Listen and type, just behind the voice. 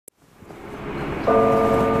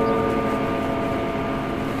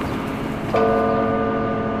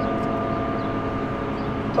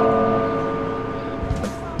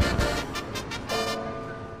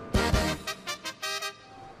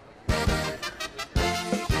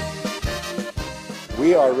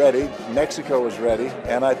We are ready, Mexico is ready,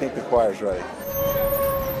 and I think the choir's ready.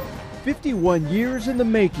 51 years in the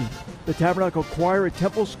making, the Tabernacle Choir at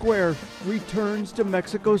Temple Square returns to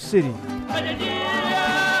Mexico City.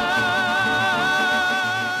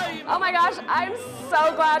 Oh my gosh, I'm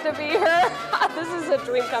so glad to be here. This is a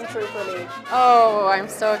dream come true for me. Oh, I'm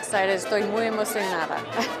so excited. Estoy muy emocionada.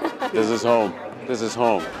 This is home. This is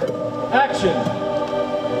home. Action!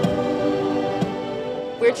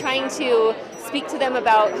 We're trying to speak to them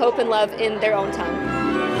about hope and love in their own tongue.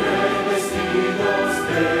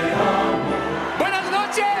 Buenas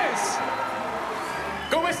noches!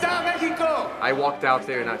 ¿Cómo está México? I walked out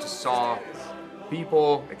there and I just saw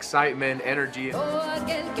people, excitement, energy.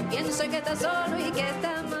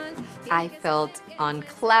 I felt on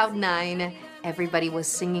cloud nine. Everybody was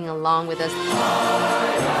singing along with us.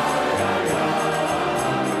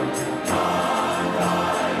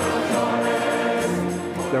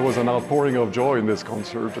 There was an outpouring of joy in this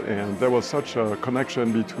concert, and there was such a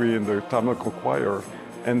connection between the Tabernacle Choir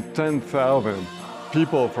and 10,000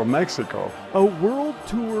 people from Mexico. A world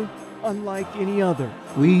tour unlike any other.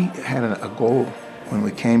 We had a goal when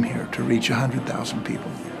we came here to reach 100,000 people.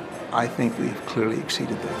 I think we've clearly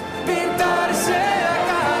exceeded that.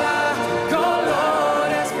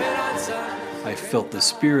 I felt the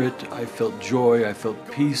spirit, I felt joy, I felt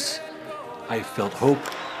peace, I felt hope.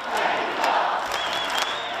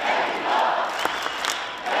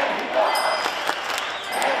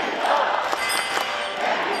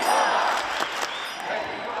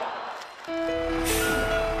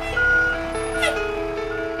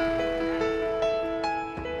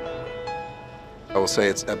 I will say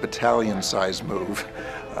it's a battalion-sized move.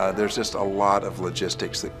 There's just a lot of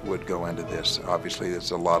logistics that would go into this. Obviously,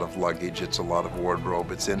 it's a lot of luggage, it's a lot of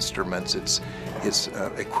wardrobe, it's instruments, it's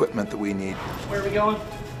equipment that we need. Where are we going?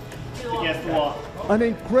 Against the wall. An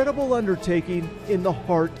incredible undertaking in the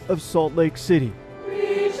heart of Salt Lake City.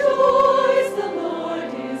 Rejoice, the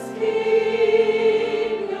Lord is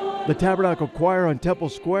King. The Tabernacle Choir on Temple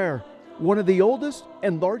Square, one of the oldest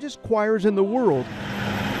and largest choirs in the world,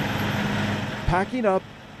 packing up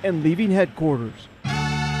and leaving headquarters.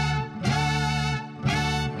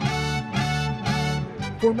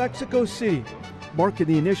 For Mexico City, marking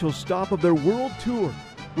the initial stop of their world tour,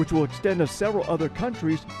 which will extend to several other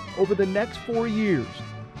countries over the next 4 years.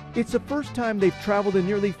 It's the first time they've traveled in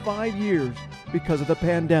nearly 5 years because of the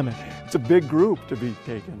pandemic. It's a big group to be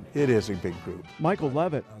taken. It is a big group. Michael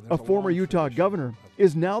Levitt, a former Utah governor,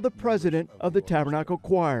 is now the president of the Tabernacle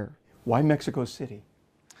Choir. Why Mexico City?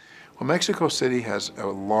 Well, Mexico City has a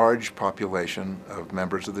large population of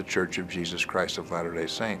members of the Church of Jesus Christ of Latter-day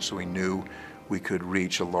Saints, so we knew we could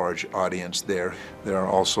reach a large audience there. There are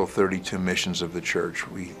also 32 missions of the church.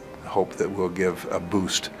 We hope that we'll give a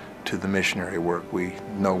boost to the missionary work. We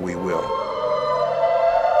know we will.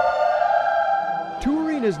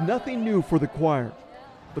 Touring is nothing new for the choir,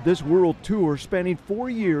 but this world tour spanning 4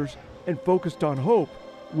 years and focused on hope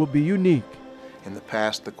will be unique. In the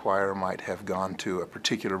past, the choir might have gone to a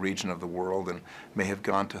particular region of the world and may have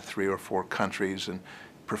gone to 3 or 4 countries and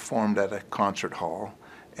performed at a concert hall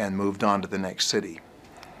and moved on to the next city.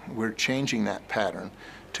 We're changing that pattern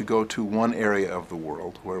to go to one area of the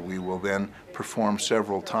world where we will then perform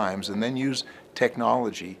several times and then use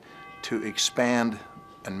technology to expand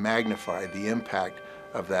and magnify the impact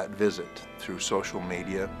of that visit through social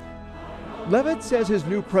media. Levitt says his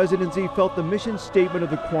new presidency felt the mission statement of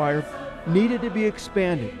the choir needed to be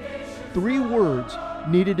expanded. 3 words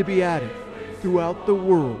needed to be added: throughout the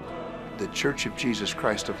world. The Church of Jesus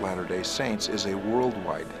Christ of Latter-day Saints is a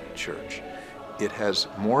worldwide church. It has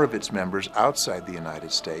more of its members outside the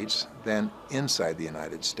United States than inside the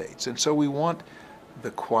United States. And so we want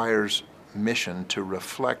the choir's mission to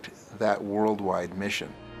reflect that worldwide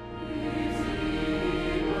mission.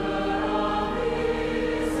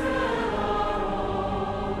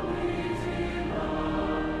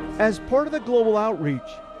 As part of the global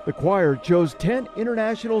outreach, the choir chose 10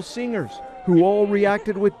 international singers who all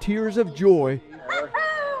reacted with tears of joy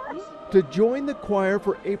to join the choir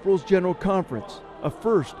for April's General Conference, a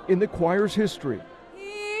first in the choir's history.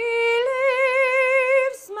 He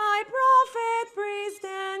lives, my prophet, priest,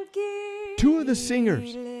 and king. 2 of the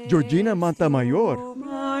singers, Georgina Montemayor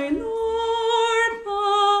My Lord,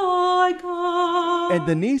 my God. and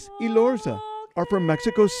Denise Ilorza, are from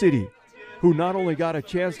Mexico City, who not only got a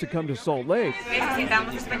chance to come to Salt Lake,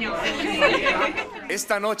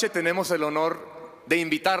 Esta noche tenemos el honor de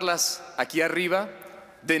invitarlas aquí arriba,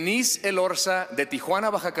 Denise Elorza de Tijuana,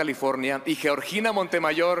 Baja California, y Georgina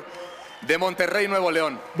Montemayor de Monterrey, Nuevo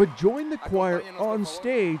León. but join the choir on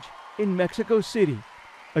stage in Mexico City,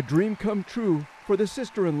 a dream come true for the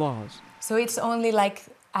sister-in-laws. So it's only like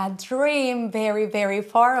a dream very, very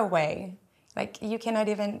far away. Like you cannot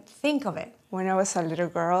even think of it. When I was a little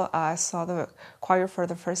girl, I saw the choir for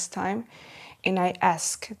the first time, and I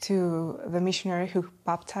asked to the missionary who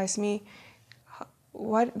baptized me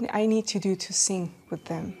what I need to do to sing with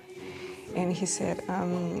them. And he said,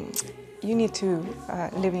 you need to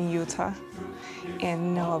live in Utah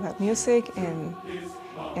and know about music. And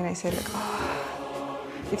I said, like, oh,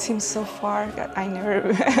 it seems so far that I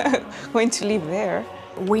never going to live there.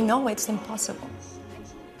 We know it's impossible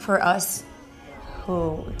for us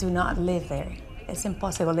who do not live there. It's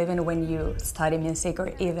impossible even when you study music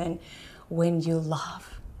or even when you love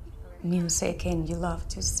music and you love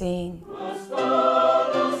to sing.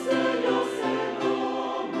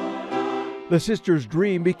 The sisters'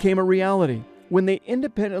 dream became a reality when they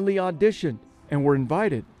independently auditioned and were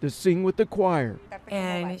invited to sing with the choir.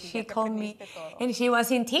 And she called me and she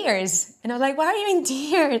was in tears. And I was like, why are you in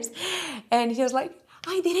tears? And she was like,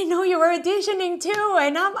 I didn't know you were auditioning too.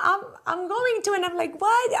 And I'm going to. And I'm like,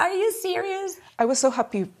 what? Are you serious? I was so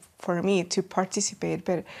happy for me to participate,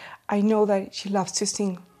 but I know that she loves to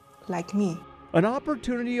sing like me. An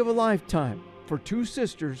opportunity of a lifetime for two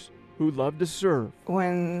sisters who love to serve.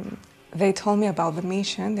 When they told me about the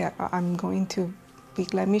mission, that I'm going to be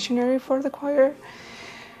a missionary for the choir,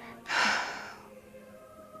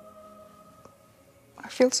 I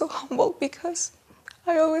feel so humble because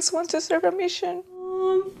I always want to serve a mission.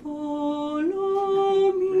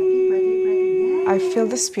 I feel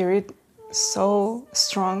the spirit so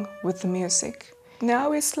strong with the music.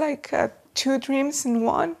 Now it's like two dreams in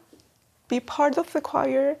one. Be part of the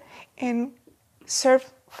choir and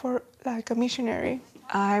serve for like a missionary.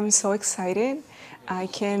 I'm so excited. I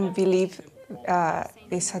can't believe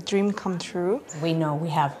it's a dream come true. We know we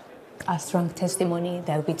have a strong testimony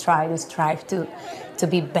that we try to strive to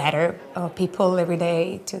be better people every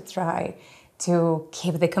day, to try to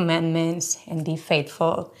keep the commandments and be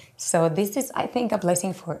faithful. So this is, I think, a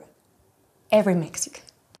blessing for every Mexican.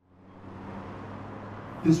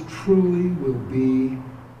 This truly will be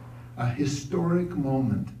a historic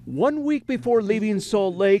moment. 1 week before leaving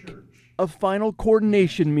Salt Lake, a final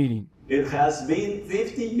coordination meeting. It has been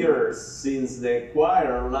 50 years since the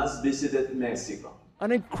choir last visited Mexico.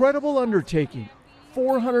 An incredible undertaking.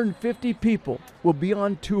 450 people will be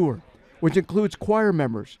on tour, which includes choir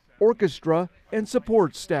members, orchestra, and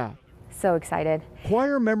support staff. So excited.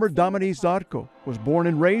 Choir member Dominique Zarco was born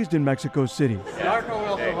and raised in Mexico City. Good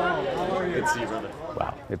to see you, brother.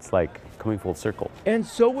 Wow, it's like coming full circle. And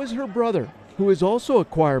so was her brother, who is also a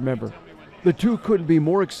choir member. The two couldn't be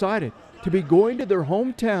more excited to be going to their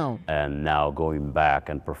hometown. And now going back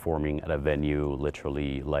and performing at a venue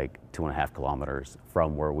literally like 2.5 kilometers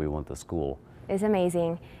from where we went to school. It's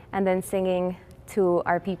amazing. And then singing to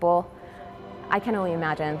our people, I can only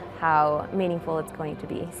imagine how meaningful it's going to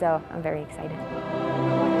be. So I'm very excited.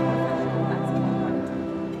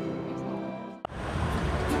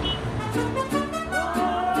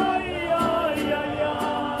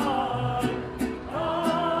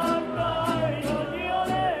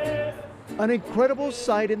 An incredible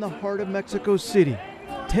sight in the heart of Mexico City.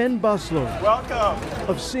 10 busloads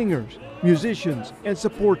of singers, musicians, and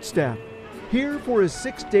support staff here for his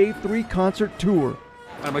 6-day, 3-concert tour.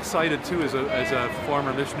 I'm excited too as a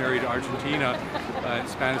former missionary to Argentina,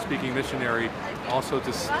 Spanish-speaking missionary, also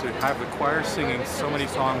to have the choir singing so many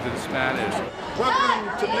songs in Spanish.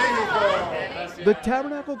 Welcome to Mexico! The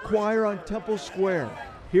Tabernacle Choir on Temple Square,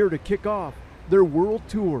 here to kick off their world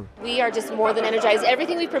tour. We are just more than energized.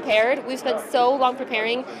 Everything we've prepared, we've spent so long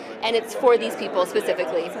preparing, and it's for these people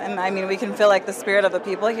specifically. And I mean, we can feel like the spirit of the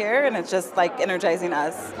people here, and it's just like energizing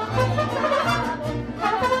us.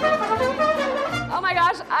 Oh my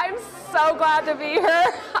gosh, I'm so glad to be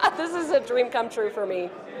here. This is a dream come true for me.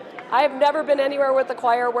 I have never been anywhere with a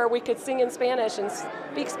choir where we could sing in Spanish and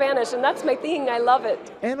speak Spanish, and that's my thing. I love it.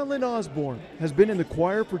 Anna Lynn Osborne has been in the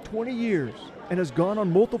choir for 20 years and has gone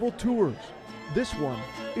on multiple tours. This one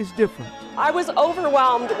is different. I was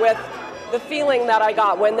overwhelmed with the feeling that I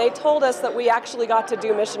got when they told us that we actually got to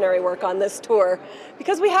do missionary work on this tour,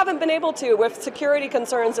 because we haven't been able to with security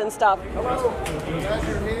concerns and stuff. Hello. Glad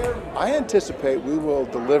you're here. I anticipate we will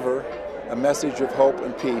deliver a message of hope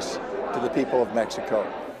and peace to the people of Mexico.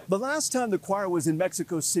 The last time the choir was in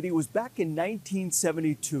Mexico City was back in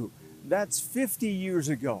 1972. That's 50 years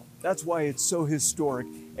ago. That's why it's so historic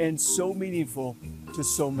and so meaningful to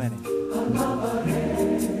so many.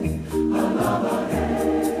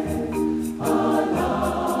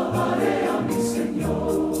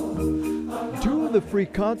 Two of the free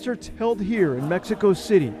concerts held here in Mexico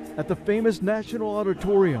City at the famous National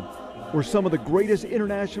Auditorium. where some of the greatest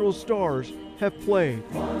international stars have played.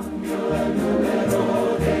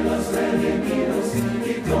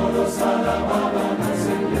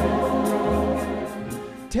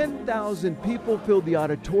 10,000 people filled the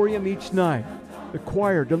auditorium each night, the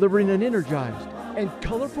choir delivering an energized and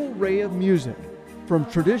colorful array of music, from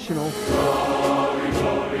traditional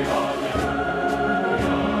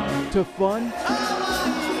to fun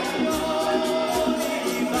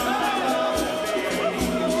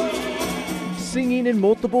singing in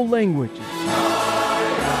multiple languages.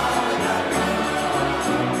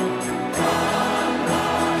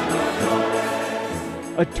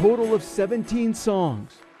 A total of 17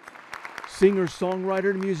 songs. Singer,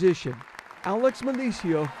 songwriter, and musician Alex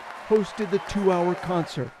Malicio hosted the 2-hour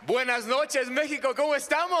concert. Buenas noches, México, ¿cómo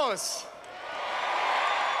estamos?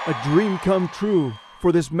 A dream come true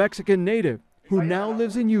for this Mexican native who now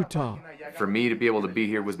lives in Utah. For me to be able to be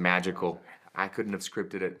here was magical. I couldn't have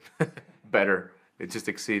scripted it better. It just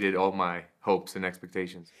exceeded all my hopes and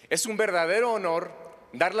expectations. Es un verdadero honor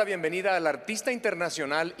dar la bienvenida al artista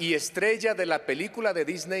internacional y estrella de la película de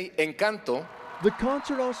Disney Encanto. The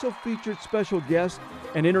concert also featured special guest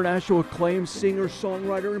and international acclaimed singer,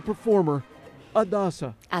 songwriter, and performer,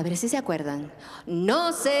 Adasa. A ver si se acuerdan.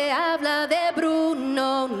 No se habla de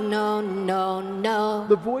Bruno, no, no, no.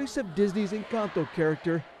 The voice of Disney's Encanto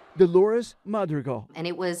character, Dolores Madrigal. And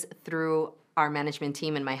it was through our management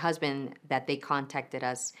team and my husband that they contacted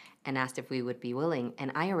us and asked if we would be willing.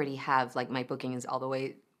 And I already have, like, my bookings all the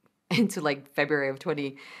way into, like, February of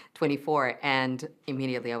 2024. And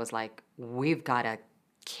immediately I was like, we've got to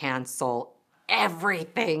cancel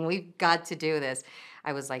everything. We've got to do this.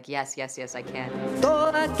 I was like, yes, yes, yes, I can.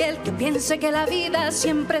 Todo aquel que piense que la vida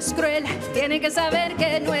siempre es cruel tiene que saber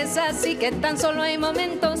que no es así, que tan solo hay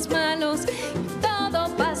momentos malos. Todo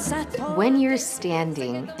pasa. When you're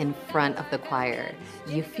standing in front of the choir,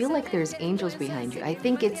 you feel like there's angels behind you. I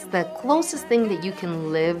think it's the closest thing that you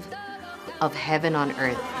can live of heaven on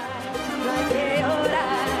earth. No hay que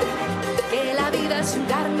orar, que la vida es un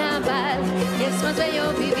carnaval y es más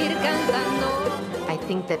bello vivir cantando. I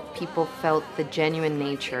think that people felt the genuine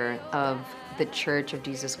nature of the Church of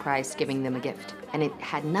Jesus Christ giving them a gift. And it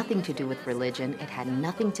had nothing to do with religion. It had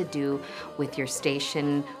nothing to do with your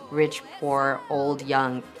station, rich, poor, old,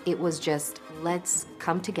 young. It was just, let's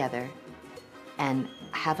come together and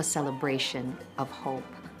have a celebration of hope,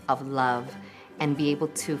 of love, and be able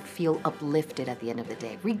to feel uplifted at the end of the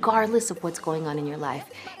day. Regardless of what's going on in your life,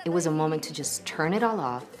 it was a moment to just turn it all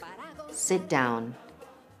off, sit down,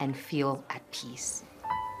 and feel at peace.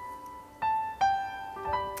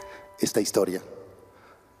 Esta historia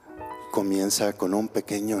comienza con un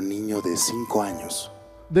pequeño niño de 5 años.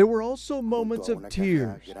 There were also moments of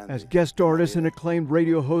tears as guest artist and acclaimed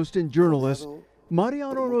radio host and journalist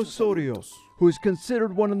Mariano Osorio, who is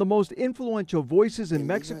considered one of the most influential voices in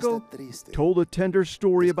Mexico, told a tender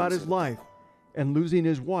story about his life and losing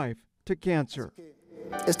his wife to cancer.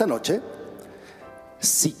 Esta noche,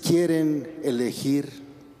 si quieren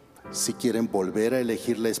volver a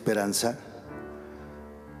elegir la esperanza,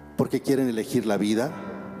 porque quieren elegir la vida,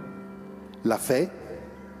 la fe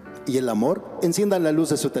y el amor, enciendan la luz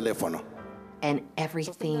de su teléfono. And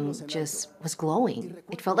everything just was glowing.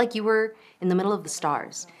 It felt like you were in the middle of the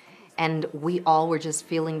stars. And we all were just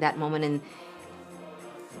feeling that moment, and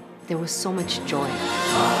there was so much joy.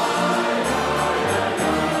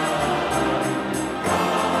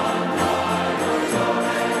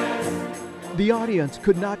 The audience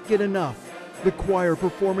could not get enough. The choir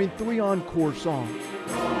performing 3 encore songs.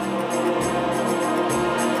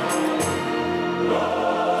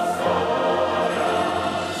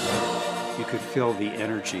 You could feel the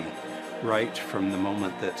energy right from the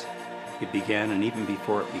moment that it began, and even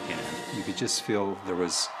before it began. You could just feel there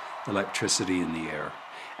was electricity in the air.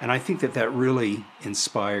 And I think that that really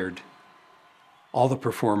inspired all the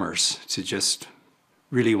performers to just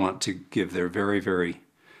really want to give their very, very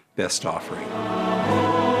best offering.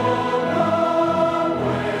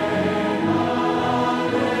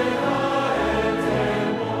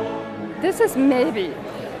 This is maybe,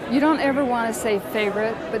 you don't ever want to say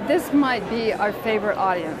favorite, but this might be our favorite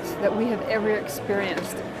audience that we have ever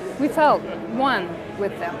experienced. We felt one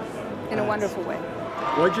with them in a wonderful way.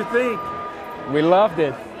 What'd you think? We loved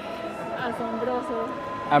it. Asombroso.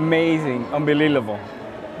 Amazing, unbelievable.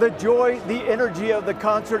 The joy, the energy of the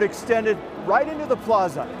concert extended right into the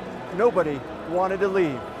plaza. Nobody wanted to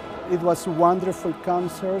leave. It was a wonderful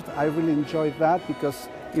concert. I really enjoyed that because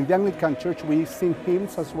in the Anglican Church we sing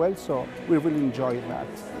hymns as well, so we really enjoyed that.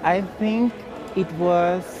 I think it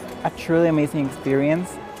was a truly amazing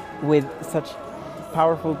experience with such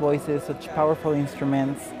powerful voices, such powerful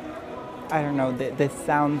instruments. I don't know, the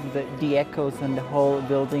sounds, the echoes in the whole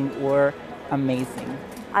building were amazing.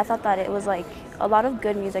 I thought that it was like a lot of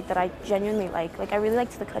good music that I genuinely like. Like I really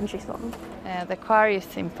liked the country song. The choir is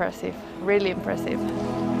impressive, really impressive.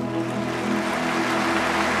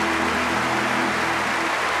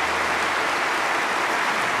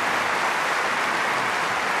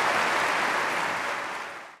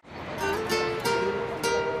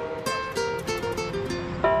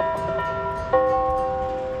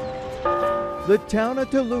 The town of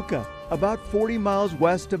Toluca, about 40 miles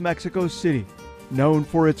west of Mexico City, known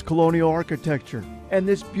for its colonial architecture and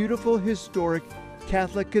this beautiful historic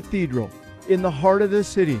Catholic cathedral in the heart of the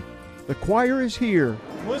city. The choir is here.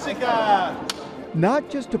 Música! Not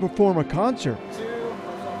just to perform a concert, 2,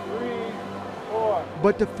 3, 4.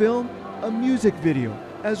 but to film a music video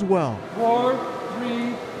as well. 4,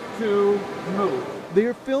 3, 2, move. They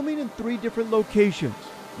are filming in 3 different locations.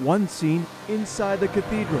 One scene inside the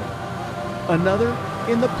cathedral, another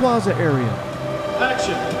in the plaza area,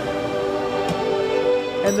 Action!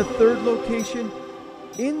 and the third location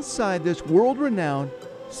inside this world-renowned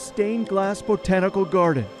stained glass botanical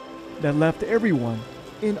garden that left everyone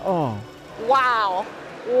in awe. Wow.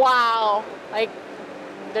 Wow. Like,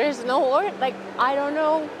 there's no word. Like, I don't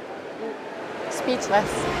know. Speechless.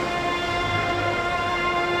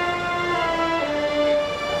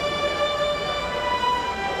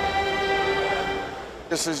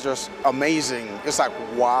 This is just amazing. It's like,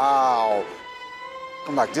 wow.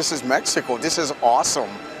 I'm like, this is Mexico. This is awesome.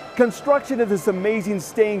 Construction of this amazing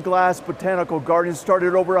stained glass botanical garden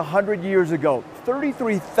started over 100 years ago,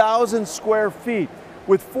 33,000 square feet,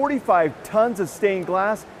 with 45 tons of stained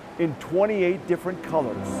glass in 28 different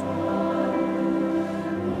colors.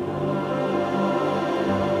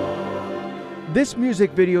 This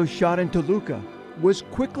music video shot in Toluca was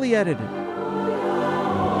quickly edited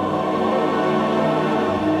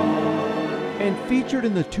and featured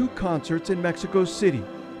in the 2 concerts in Mexico City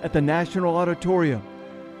at the National Auditorium,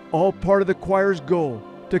 all part of the choir's goal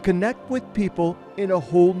to connect with people in a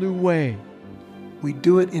whole new way. We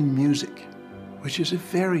do it in music, which is a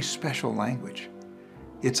very special language.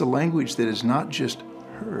 It's a language that is not just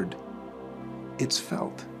heard, it's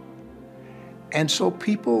felt. And so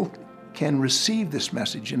people can receive this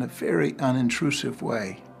message in a very unintrusive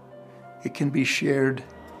way. It can be shared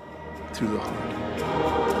through the heart.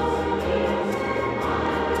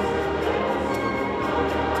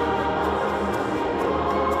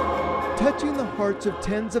 Touching the hearts of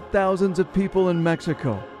tens of thousands of people in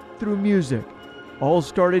Mexico through music, all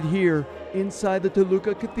started here inside the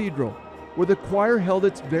Toluca Cathedral, where the choir held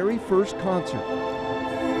its very first concert.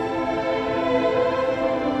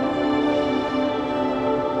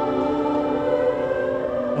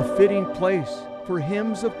 A fitting place for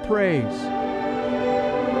hymns of praise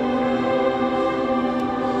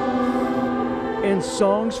and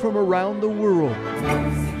songs from around the world.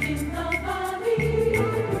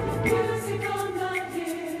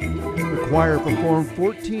 The choir performed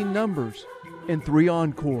 14 numbers and 3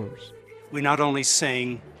 encores. We not only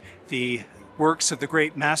sang the works of the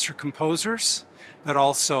great master composers, but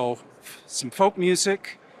also some folk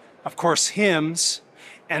music, of course hymns,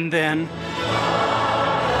 and then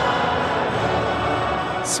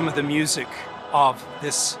some of the music of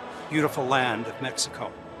this beautiful land of Mexico.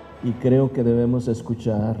 Y creo que debemos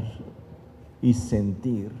escuchar y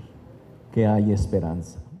sentir que hay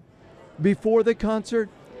esperanza. Before the concert,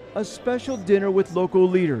 a special dinner with local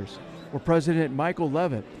leaders, where President Michael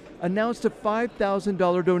Levitt announced a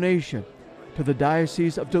 $5,000 donation to the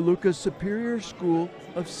Diocese of Toluca's Superior School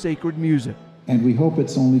of Sacred Music. And we hope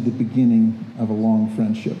it's only the beginning of a long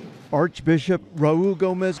friendship. Archbishop Raul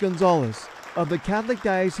Gomez Gonzalez of the Catholic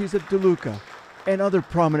Diocese of Toluca and other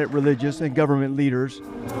prominent religious and government leaders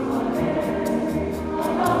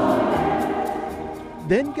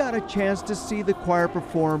then got a chance to see the choir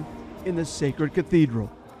perform in the sacred cathedral.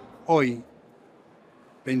 Hoy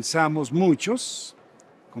pensamos muchos,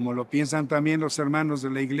 como lo piensan también los hermanos de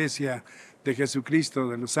la Iglesia de Jesucristo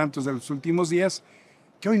de los Santos de los Últimos Días,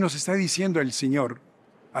 que hoy nos está diciendo el Señor,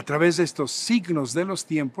 a través de estos signos de los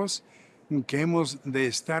tiempos, que hemos de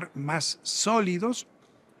estar más sólidos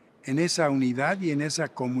en esa unidad y en esa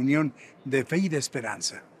comunión de fe y de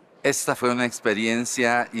esperanza. Esta fue una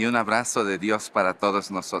experiencia y un abrazo de Dios para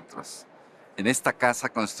todos nosotros. En esta casa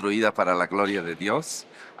construida para la gloria de Dios,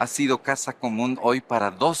 ha sido casa común hoy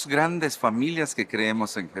para 2 grandes familias que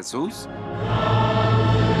creemos en Jesús.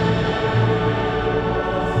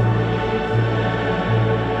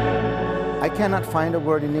 I cannot find a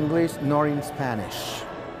word in English nor in Spanish.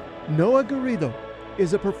 Noah Garrido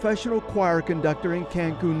is a professional choir conductor in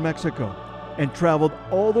Cancun, Mexico, and traveled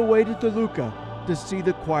all the way to Toluca to see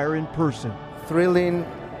the choir in person. Thrilling,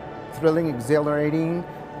 exhilarating,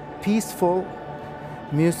 peaceful.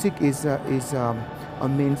 Music is a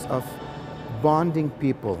means of bonding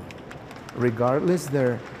people, regardless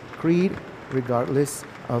their creed, regardless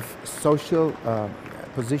of social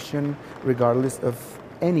position, regardless of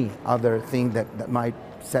any other thing that might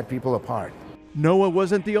set people apart. Noah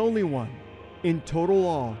wasn't the only one in total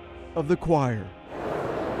awe of the choir.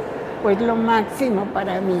 Pues lo máximo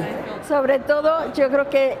para mí. Sobre todo, yo creo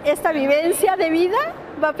que esta vivencia de vida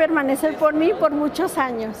va a permanecer por mí por muchos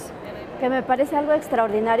años. Que me parece algo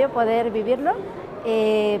extraordinario poder vivirlo.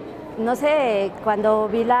 No sé, cuando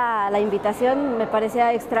vi la invitación me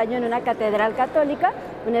parecía extraño en una catedral católica,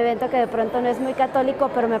 un evento que de pronto no es muy católico,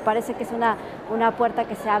 pero me parece que es una puerta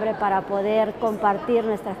que se abre para poder compartir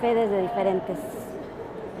nuestra fe desde diferentes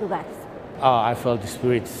lugares. I felt the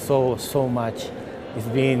Spirit so much. It's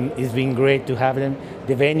been great to have them.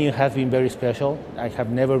 The venue has been very special. I have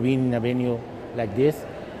never been in a venue like this,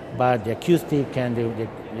 but the acoustic and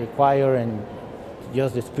the choir and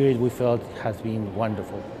just the spirit we felt has been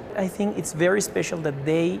wonderful. I think it's very special that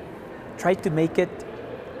they try to make it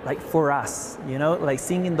like for us, you know, like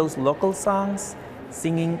singing those local songs,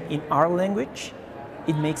 singing in our language.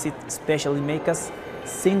 It makes it special. It makes us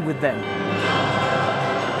sing with them.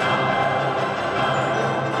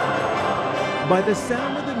 By the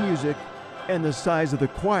sound of the music and the size of the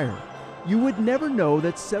choir, you would never know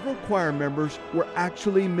that several choir members were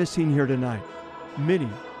actually missing here tonight. Many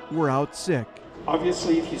were out sick.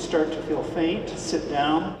 Obviously, if you start to feel faint, sit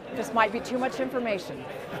down. This might be too much information.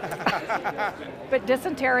 But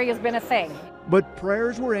dysentery has been a thing. But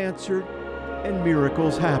prayers were answered and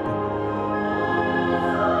miracles happened.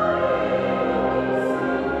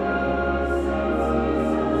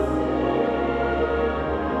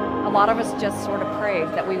 A lot of us just sort of prayed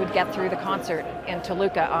that we would get through the concert in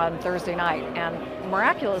Toluca on Thursday night, and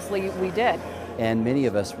miraculously we did. And many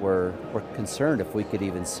of us were concerned if we could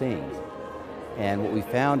even sing. And what we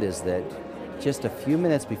found is that just a few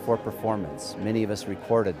minutes before performance, many of us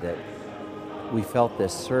recorded that we felt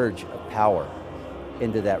this surge of power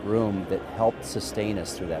into that room that helped sustain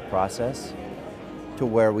us through that process, to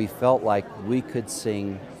where we felt like we could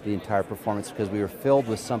sing the entire performance because we were filled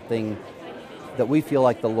with something that we feel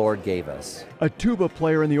like the Lord gave us. A tuba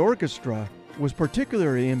player in the orchestra was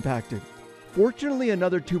particularly impacted. Fortunately,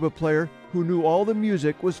 another tuba player who knew all the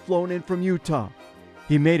music was flown in from Utah.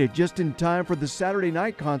 He made it just in time for the Saturday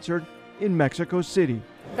night concert in Mexico City.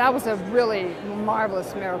 That was a really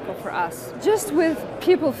marvelous miracle for us. Just with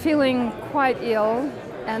people feeling quite ill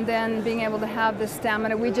and then being able to have the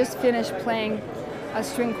stamina. We just finished playing a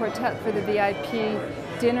string quartet for the VIP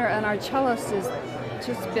dinner, and our cellist has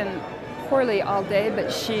just been poorly all day,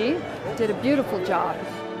 but she did a beautiful job.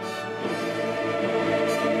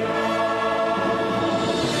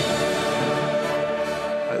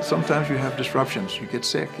 Sometimes you have disruptions. You get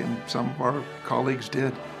sick, and some of our colleagues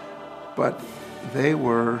did. But they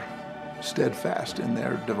were steadfast in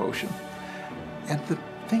their devotion. And the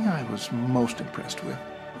thing I was most impressed with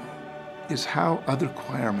is how other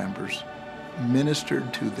choir members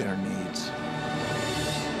ministered to their needs.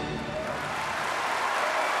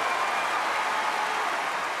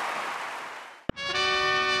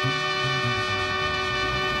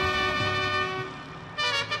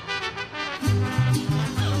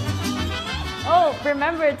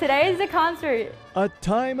 Remember, today is the concert. A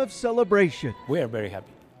time of celebration. We are very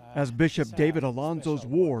happy. As Bishop David Alonso's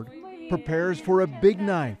ward prepares for a big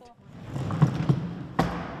night.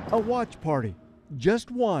 A watch party, just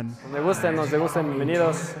one,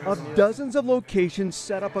 of dozens of locations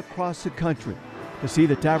set up across the country to see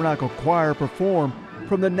the Tabernacle Choir perform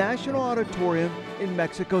from the National Auditorium in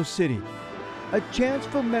Mexico City. A chance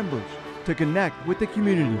for members to connect with the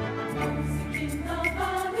community.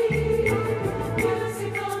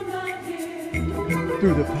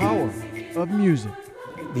 Through the power of music.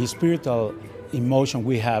 The spiritual emotion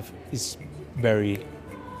we have is very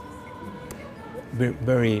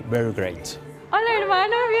great. Hola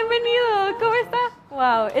hermano, bienvenido. ¿Cómo está?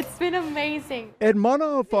 Wow, it's been amazing. Hermana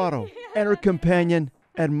Alfaro and her companion,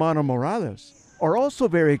 Hermano Morales, are also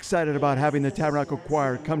very excited about having the Tabernacle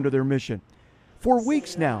Choir come to their mission. For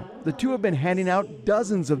weeks now, the two have been handing out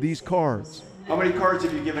dozens of these cards. How many cards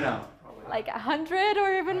have you given out? Like 100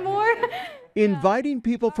 or even more. Inviting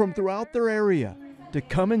people from throughout their area to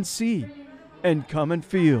come and see and come and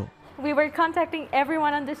feel. We were contacting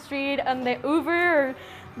everyone on the street, on the Uber, or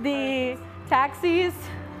the taxis,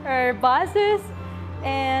 or buses,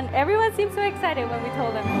 and everyone seemed so excited when we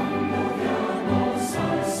told them.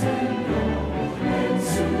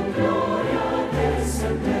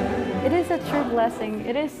 It is a true blessing.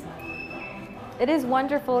 It is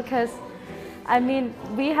wonderful because, I mean,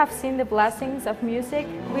 we have seen the blessings of music.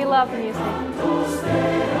 We love music.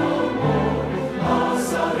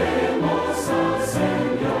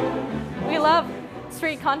 We love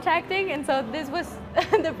street contacting, and so this was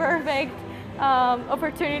the perfect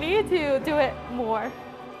opportunity to do it more.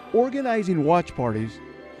 Organizing watch parties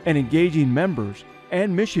and engaging members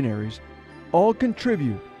and missionaries all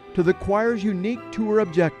contribute to the choir's unique tour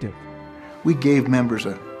objective. We gave members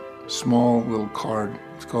a small little card.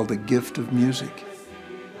 It's called the gift of music.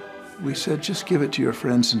 We said, just give it to your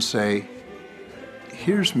friends and say,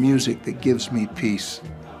 here's music that gives me peace.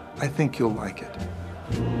 I think you'll like it.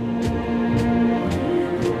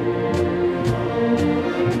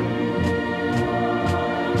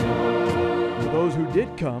 For those who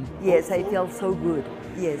did come, yes, I felt so good.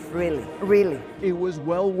 Yes, really, really. It was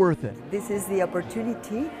well worth it. This is the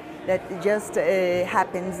opportunity that just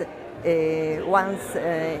happens once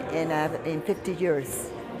in 50 years.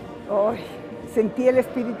 Oh, sentí el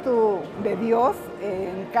Espíritu de Dios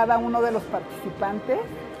en cada uno de los participantes.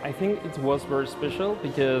 I think it was very special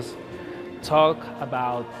because talk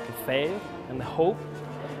about the faith and the hope,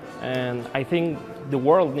 and I think the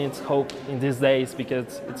world needs hope in these days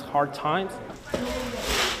because it's hard times.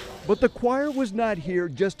 But the choir was not here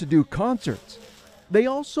just to do concerts. They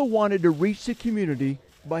also wanted to reach the community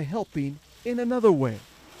by helping in another way.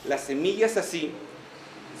 Las semillas así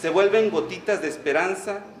se vuelven gotitas de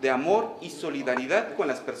esperanza, de amor y solidaridad con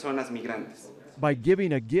las personas migrantes. By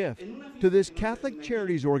giving a gift to this Catholic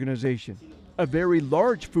Charities organization, a very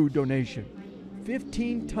large food donation,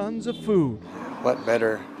 15 tons of food. What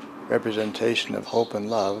better representation of hope and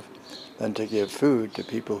love than to give food to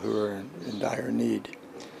people who are in dire need.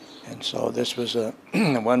 And so this was a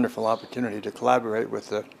wonderful opportunity to collaborate with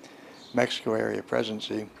the Mexico area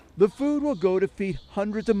presidency. The food will go to feed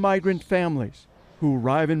hundreds of migrant families who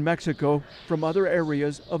arrive in Mexico from other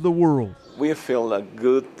areas of the world. We feel a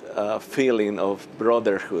good feeling of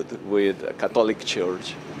brotherhood with the Catholic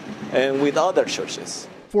Church and with other churches.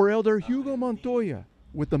 For Elder Hugo Montoya,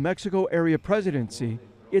 with the Mexico area presidency,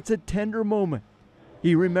 it's a tender moment.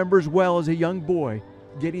 He remembers well as a young boy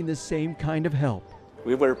getting the same kind of help.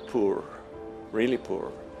 We were poor, really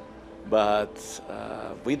poor, but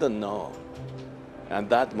we don't know at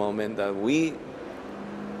that moment that we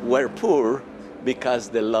were poor because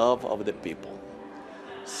the love of the people.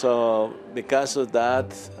 So because of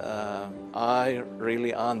that, I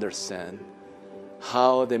really understand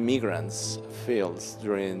how the migrants feel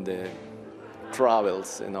during the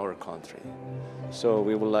travels in our country. So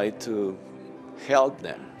we would like to help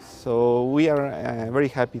them. So we are very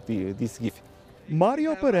happy to this gift.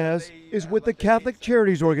 Mario Perez is with the Catholic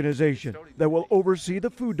Charities organization that will oversee the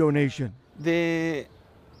food donation. The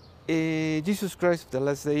Jesus Christ of the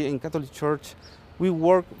Last Day in Catholic Church, we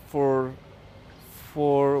work for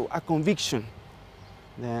a conviction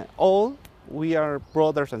that all we are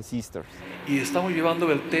brothers and sisters. Y estamos llevando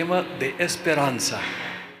el tema de esperanza.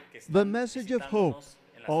 The message of hope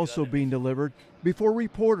also being delivered before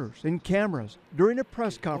reporters and cameras during a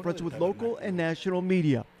press conference with local and national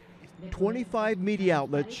media. 25 media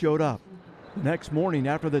outlets showed up. The next morning,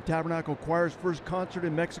 after the Tabernacle Choir's first concert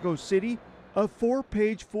in Mexico City, a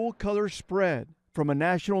 4-page full-color spread from a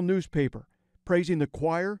national newspaper praising the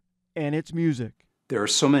choir and its music. There are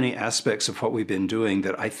so many aspects of what we've been doing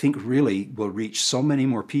that I think really will reach so many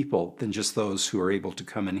more people than just those who are able to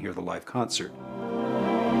come and hear the live concert.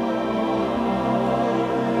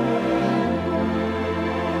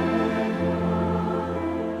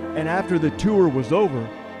 And after the tour was over,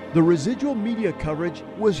 the residual media coverage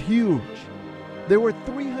was huge. There were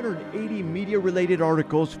 380 media-related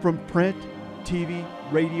articles from print, TV,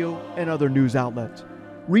 radio, and other news outlets,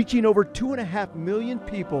 reaching over 2.5 million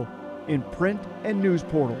people in print and news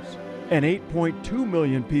portals, and 8.2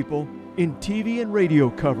 million people in TV and radio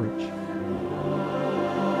coverage.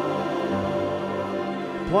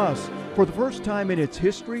 Plus, for the first time in its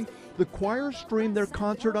history, the choir streamed their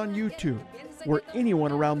concert on YouTube, where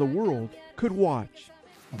anyone around the world could watch.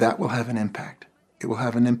 That will have an impact. It will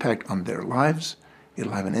have an impact on their lives.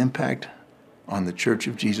 It'll have an impact on the Church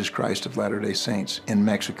of Jesus Christ of Latter-day Saints in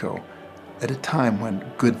Mexico at a time when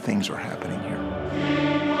good things are happening here.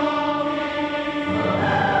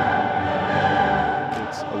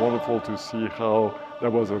 It's wonderful to see how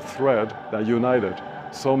there was a thread that united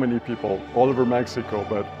so many people all over Mexico,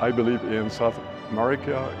 but I believe in South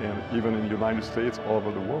America and even in the United States, all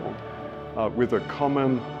over the world, with a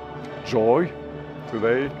common joy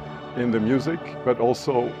today in the music, but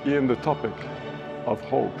also in the topic of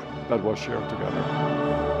hope that was shared together.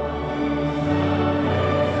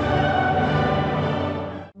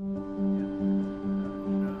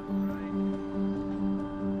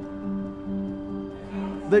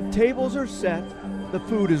 The tables are set, the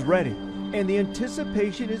food is ready, and the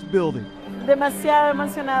anticipation is building. Demasiado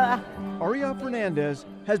emocionada. Aria Fernandez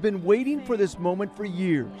has been waiting for this moment for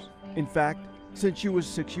years. In fact, since she was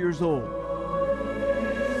 6 years old.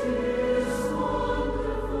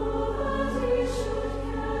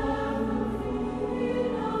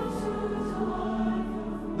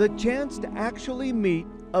 The chance to actually meet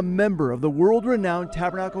a member of the world-renowned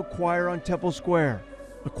Tabernacle Choir on Temple Square,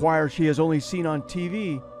 a choir she has only seen on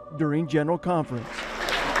TV during General Conference.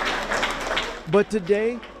 But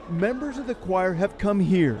today, members of the choir have come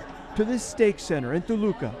here to this steak center in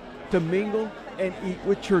Toluca to mingle and eat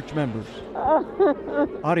with church members.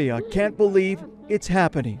 Aria can't believe it's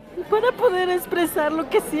happening. Para poder expresar lo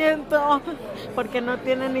que siento, porque no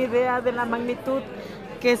tienen idea de la magnitud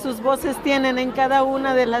que sus voces tienen en cada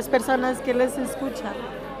una de las personas que les escuchan.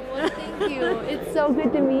 Thank you. It's so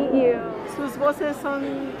good to meet you. Sus voces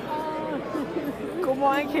son como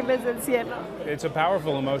ángeles del cielo. It's a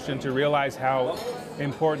powerful emotion to realize how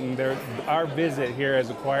important our visit here as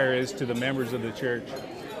a choir is to the members of the church.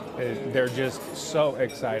 They're just so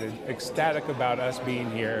excited, ecstatic about us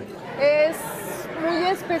being here. Es muy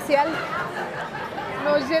especial.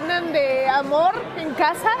 Nos llenan de amor en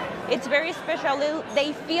casa. It's very special.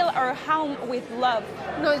 They fill our home with love.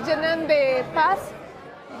 Nos llenan de paz.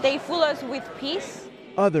 They fill us with peace.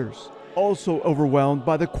 Others also overwhelmed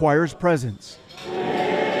by the choir's presence.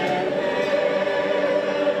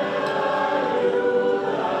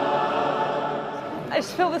 I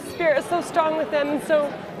just feel the spirit so strong with them, and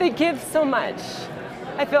so they give so much.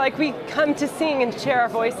 I feel like we come to sing and share our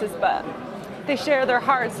voices, but they share their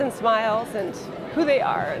hearts and smiles and who they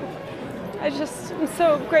are. And I just am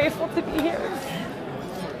so grateful to be here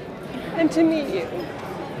and to meet you.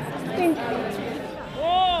 Thank you.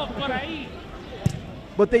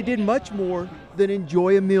 But they did much more than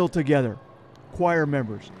enjoy a meal together. Choir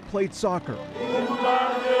members played soccer,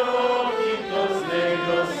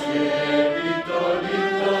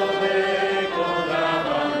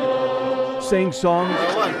 sang songs,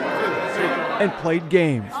 and played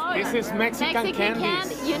games. This is Mexican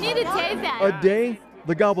candy. You need to taste that. A day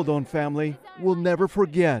the Gabaldon family will never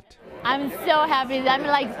forget. I'm so happy. I'm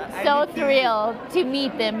like so thrilled to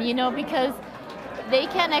meet them, you know, because they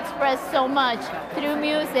can express so much through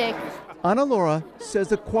music. Ana Laura says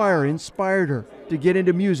the choir inspired her to get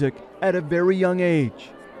into music at a very young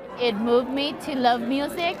age. It moved me to love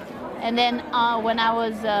music, and then when I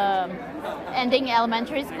was ending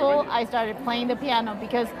elementary school, I started playing the piano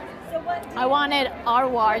because I wanted our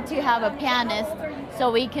ward to have a pianist so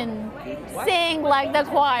we can sing like the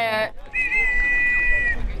choir.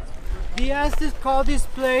 The Aztecs call this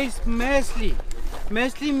place Mesli.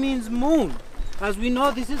 Mesli means moon. As we know,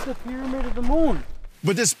 this is the pyramid of the moon.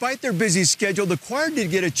 But despite their busy schedule, the choir did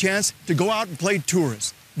get a chance to go out and play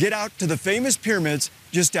tourists, get out to the famous pyramids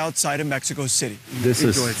just outside of Mexico City. This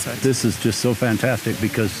is just so fantastic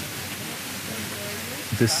because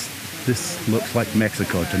this looks like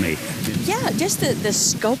Mexico to me. Yeah, just the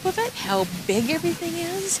scope of it, how big everything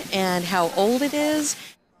is and how old it is.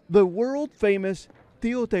 The world-famous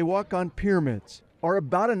Teotihuacan pyramids are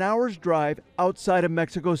about an hour's drive outside of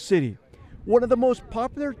Mexico City, one of the most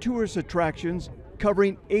popular tourist attractions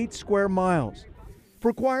covering 8 square miles.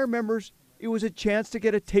 For choir members, it was a chance to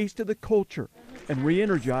get a taste of the culture and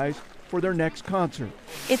re-energize for their next concert.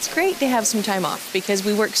 It's great to have some time off because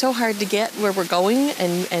we work so hard to get where we're going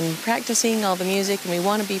and practicing all the music, and we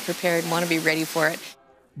want to be prepared, want to be ready for it.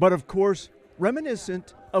 But of course,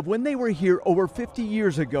 reminiscent of when they were here over 50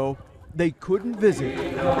 years ago, they couldn't visit.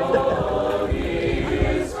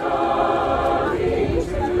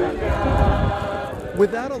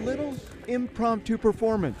 Without a little impromptu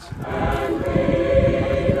performance.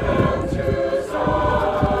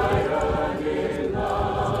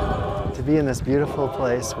 To be in this beautiful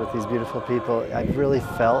place with these beautiful people, I've really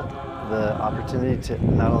felt the opportunity to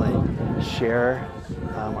not only share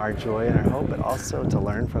our joy and our hope, but also to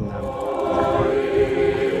learn from them.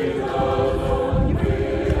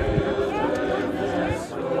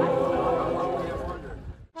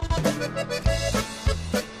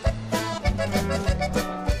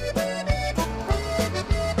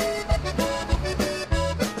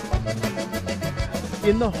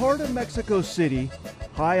 In the heart of Mexico City,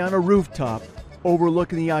 high on a rooftop,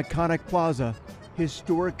 overlooking the iconic plaza,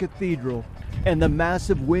 historic cathedral, and the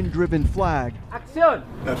massive wind-driven flag, Acción!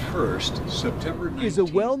 At first, September 19th is a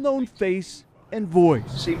well-known face and voice.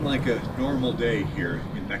 Seemed like a normal day here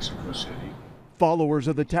in Mexico City. Followers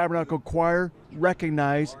of the Tabernacle Choir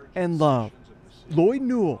recognize and love. Lloyd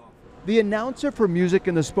Newell, the announcer for music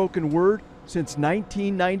and the spoken word, since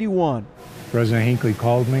 1991. President Hinckley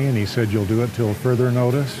called me and he said, "You'll do it till further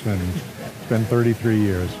notice," and it's been 33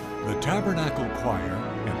 years. The Tabernacle Choir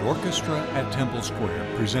and Orchestra at Temple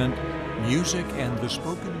Square present Music and the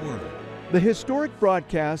Spoken Word. The historic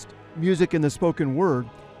broadcast, Music and the Spoken Word,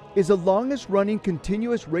 is the longest-running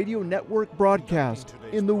continuous radio network broadcast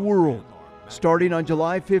in the world, starting on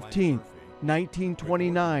July 15,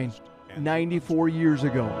 1929, 94 years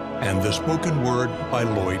ago. And the Spoken Word by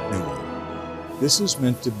Lloyd Newell. This is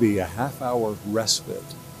meant to be a half-hour respite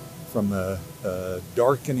from a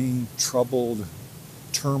darkening, troubled,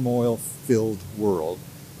 turmoil-filled world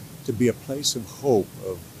to be a place of hope,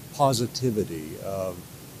 of positivity,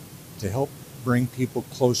 to help bring people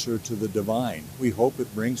closer to the divine. We hope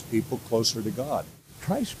it brings people closer to God.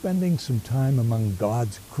 Try spending some time among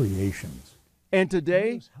God's creations. And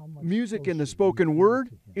today, Music and the Spoken Word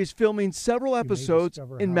is filming several episodes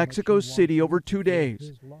in Mexico City over 2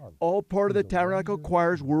 days, all part of the Tabernacle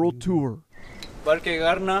Choir's World Tour. Parque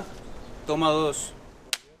Garna, toma dos.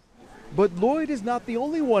 But Lloyd is not the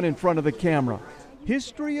only one in front of the camera.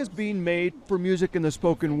 History is being made for Music and the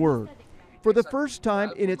Spoken Word. For the first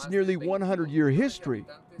time in its nearly 100-year history,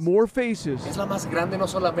 more faces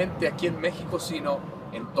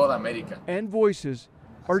and voices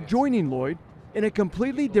are joining Lloyd in a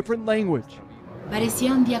completely different language. Parecía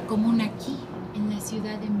un día común aquí, en la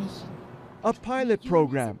Ciudad de México. A pilot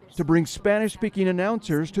program to bring Spanish-speaking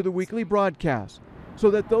announcers to the weekly broadcast so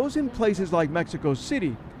that those in places like Mexico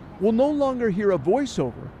City will no longer hear a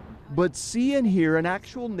voiceover, but see and hear an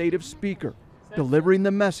actual native speaker delivering the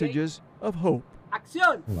messages of hope.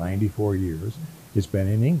 94 years, it's been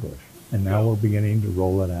in English, and now we're beginning to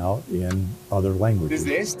roll it out in other languages.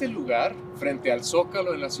 Desde este lugar, frente al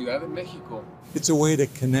Zócalo en la Ciudad de México. It's a way to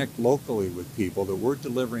connect locally with people, that we're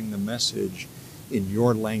delivering the message in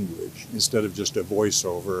your language instead of just a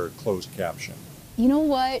voiceover or closed caption. You know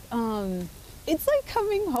what? It's like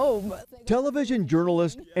coming home. Television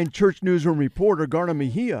journalist and church newsroom reporter Garna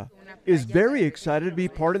Mejia is very excited to be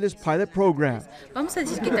part of this pilot program. Vamos a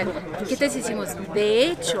decir qué tal si hicimos.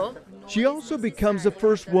 De hecho, she also becomes the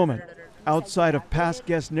first woman, outside of past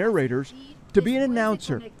guest narrators, to be an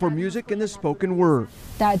announcer for Music and the Spoken Word.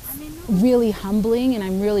 That's really humbling, and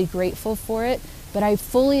I'm really grateful for it. But I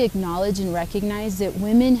fully acknowledge and recognize that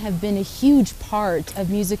women have been a huge part of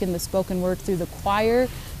Music and the Spoken Word through the choir,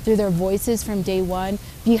 through their voices from day one,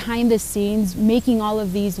 behind the scenes, making all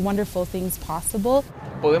of these wonderful things possible.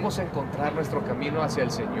 Podemos encontrar nuestro camino hacia el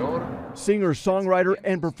Señor. Singer, songwriter,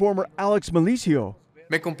 and performer Alex Malicio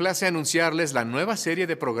Me complace anunciarles la nueva serie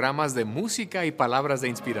de programas de música y palabras de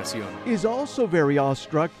inspiración. is also very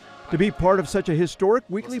awestruck to be part of such a historic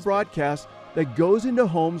weekly broadcast that goes into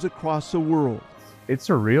homes across the world. It's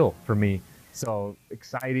surreal for me. So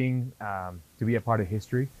exciting to be a part of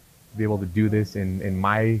history, to be able to do this in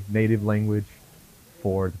my native language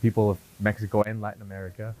for the people of Mexico and Latin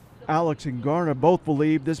America. Alex and Garna both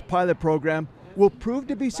believe this pilot program will prove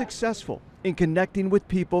to be successful in connecting with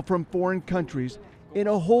people from foreign countries in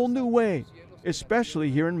a whole new way, especially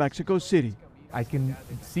here in Mexico City. I can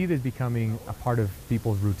see this becoming a part of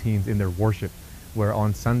people's routines in their worship, where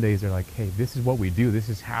on Sundays they're like, hey, this is what we do. This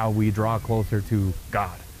is how we draw closer to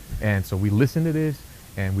God. And so we listen to this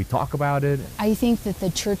and we talk about it. I think that the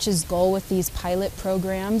church's goal with these pilot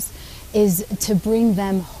programs is to bring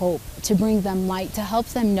them hope, to bring them light, to help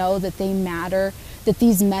them know that they matter, that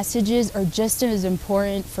these messages are just as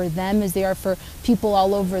important for them as they are for people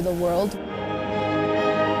all over the world.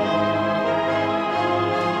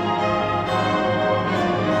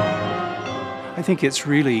 I think it's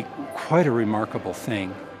really quite a remarkable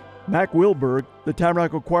thing. Mac Wilberg, the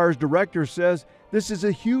Tabernacle Choir's director, says this is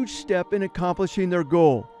a huge step in accomplishing their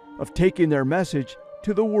goal of taking their message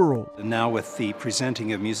to the world. And now with the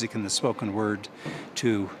presenting of Music and the Spoken Word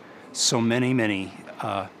to so many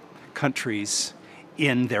countries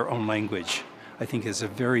in their own language, I think is a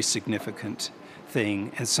very significant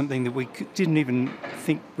thing, and something that we didn't even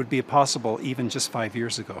think would be possible even just 5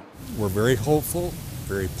 years ago. We're very hopeful,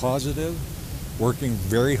 very positive, working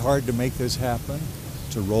very hard to make this happen,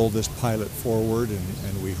 to roll this pilot forward,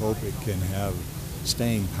 and we hope it can have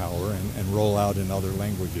staying power and roll out in other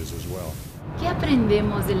languages as well. ¿Qué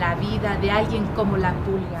aprendemos de la vida de alguien como la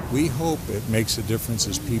pulga? We hope it makes a difference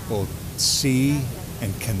as people see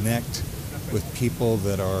and connect with people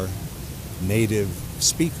that are native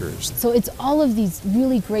speakers. So it's all of these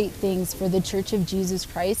really great things for the Church of Jesus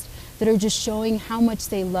Christ that are just showing how much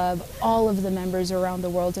they love all of the members around the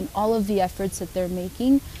world and all of the efforts that they're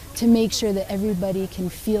making to make sure that everybody can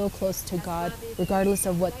feel close to God, regardless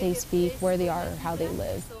of what they speak, where they are, or how they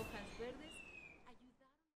live.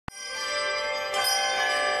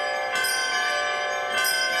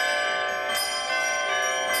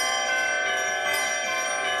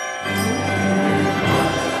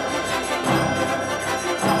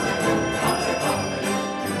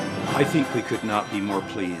 I think we could not be more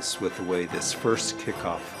pleased with the way this first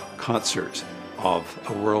kickoff concert of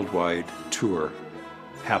a worldwide tour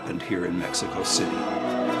happened here in Mexico City.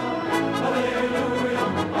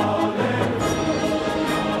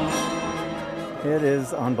 It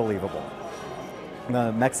is unbelievable.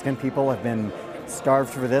 The Mexican people have been starved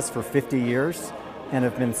for this for 50 years and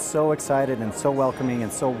have been so excited and so welcoming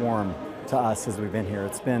and so warm to us as we've been here.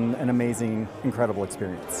 It's been an amazing, incredible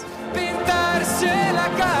experience.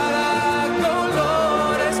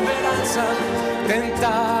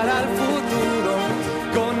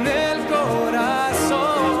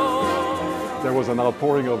 There was an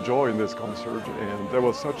outpouring of joy in this concert, and there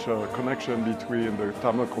was such a connection between the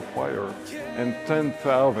Tabernacle Choir and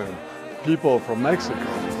 10,000 people from Mexico.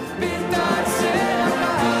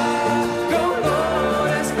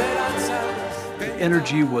 The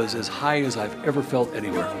energy was as high as I've ever felt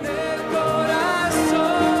anywhere.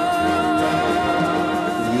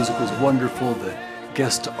 The music was wonderful, the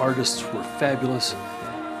guest artists were fabulous,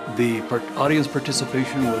 the audience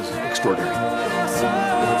participation was extraordinary.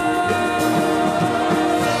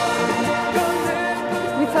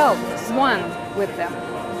 We felt one with them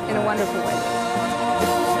in a wonderful way.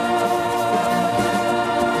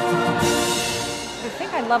 The thing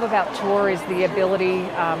I love about tour is the ability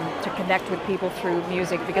to connect with people through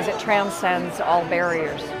music because it transcends all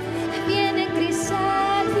barriers. Vienen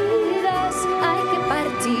crisálidas, hay que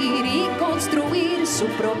partir y construir su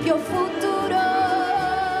propio futuro.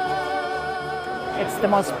 It's the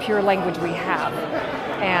most pure language we have,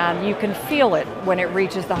 and you can feel it when it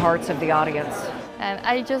reaches the hearts of the audience. And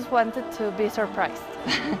I just wanted to be surprised,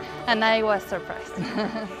 and I was surprised.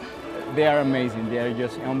 They are amazing. They are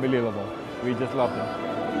just unbelievable. We just love them.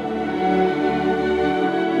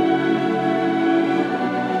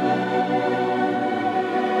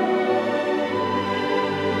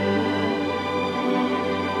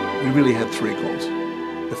 We really had three goals.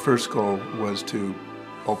 The first goal was to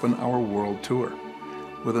open our world tour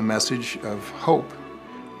with a message of hope.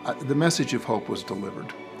 The message of hope was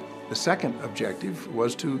delivered. The second objective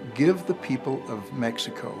was to give the people of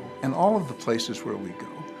Mexico and all of the places where we go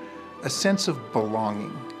a sense of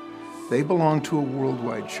belonging. They belong to a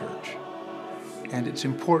worldwide church, and it's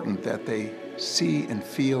important that they see and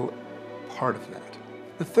feel part of that.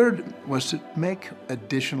 The third was to make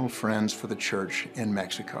additional friends for the church in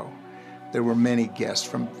Mexico. There were many guests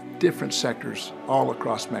from different sectors all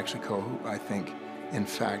across Mexico who I think, in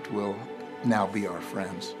fact, will now be our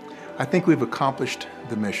friends. I think we've accomplished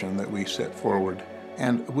the mission that we set forward,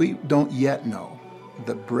 and we don't yet know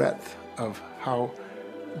the breadth of how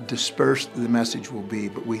dispersed the message will be,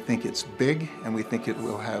 but we think it's big, and we think it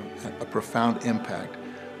will have a profound impact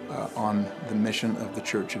on the mission of the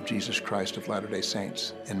Church of Jesus Christ of Latter-day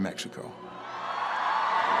Saints in Mexico.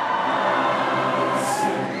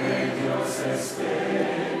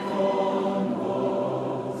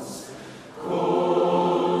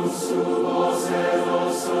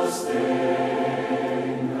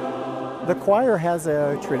 The choir has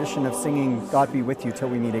a tradition of singing God Be With You Till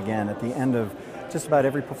We Meet Again at the end of just about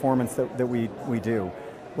every performance that we do.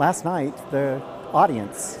 Last night, the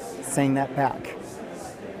audience sang that back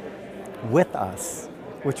with us,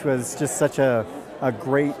 which was just such a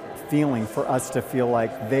great feeling for us to feel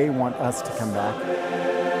like they want us to come back.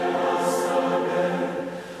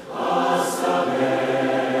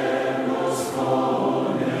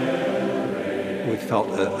 We felt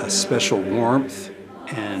a special warmth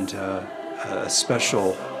and a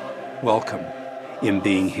special welcome in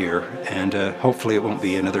being here, and hopefully it won't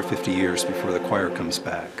be another 50 years before the choir comes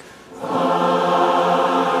back.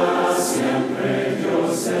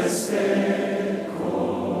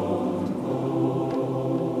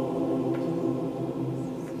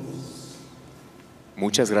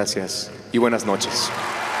 Muchas gracias y buenas noches.